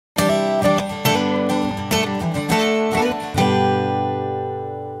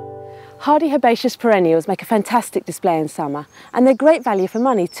Hardy herbaceous perennials make a fantastic display in summer, and they're great value for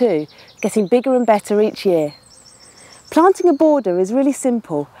money too, getting bigger and better each year. Planting a border is really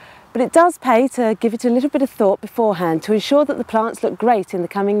simple, but it does pay to give it a little bit of thought beforehand to ensure that the plants look great in the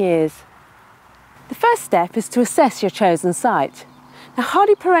coming years. The first step is to assess your chosen site. Now,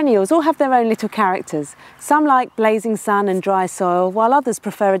 hardy perennials all have their own little characters. Some like blazing sun and dry soil, while others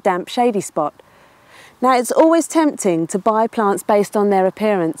prefer a damp, shady spot. Now, it's always tempting to buy plants based on their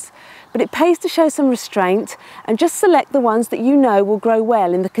appearance, but it pays to show some restraint and just select the ones that you know will grow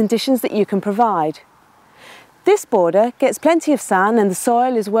well in the conditions that you can provide. This border gets plenty of sun and the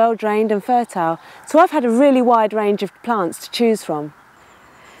soil is well drained and fertile, so I've had a really wide range of plants to choose from.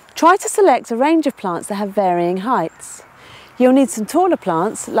 Try to select a range of plants that have varying heights. You'll need some taller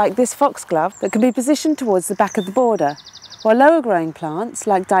plants, like this foxglove, that can be positioned towards the back of the border, while lower growing plants,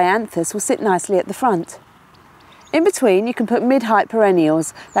 like dianthus, will sit nicely at the front. In between, you can put mid-height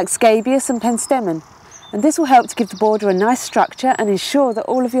perennials, like scabious and penstemon, and this will help to give the border a nice structure and ensure that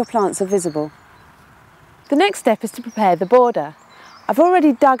all of your plants are visible. The next step is to prepare the border. I've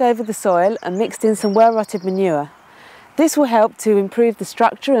already dug over the soil and mixed in some well-rotted manure. This will help to improve the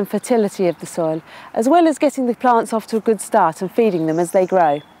structure and fertility of the soil, as well as getting the plants off to a good start and feeding them as they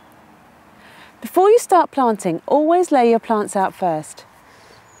grow. Before you start planting, always lay your plants out first.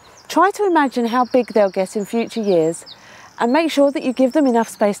 Try to imagine how big they'll get in future years and make sure that you give them enough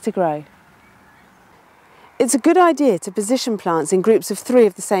space to grow. It's a good idea to position plants in groups of 3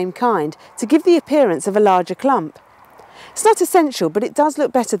 of the same kind to give the appearance of a larger clump. It's not essential, but it does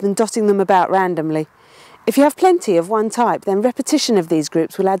look better than dotting them about randomly. If you have plenty of one type, then repetition of these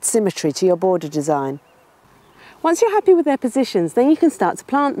groups will add symmetry to your border design. Once you're happy with their positions, then you can start to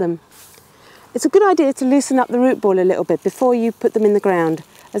plant them. It's a good idea to loosen up the root ball a little bit before you put them in the ground,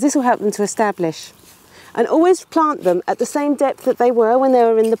 as this will help them to establish. And always plant them at the same depth that they were when they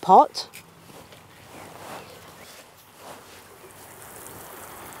were in the pot.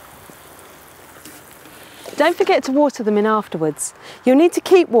 Don't forget to water them in afterwards. You'll need to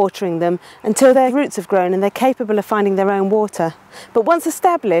keep watering them until their roots have grown and they're capable of finding their own water. But once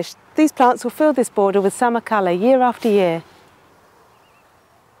established, these plants will fill this border with summer colour year after year.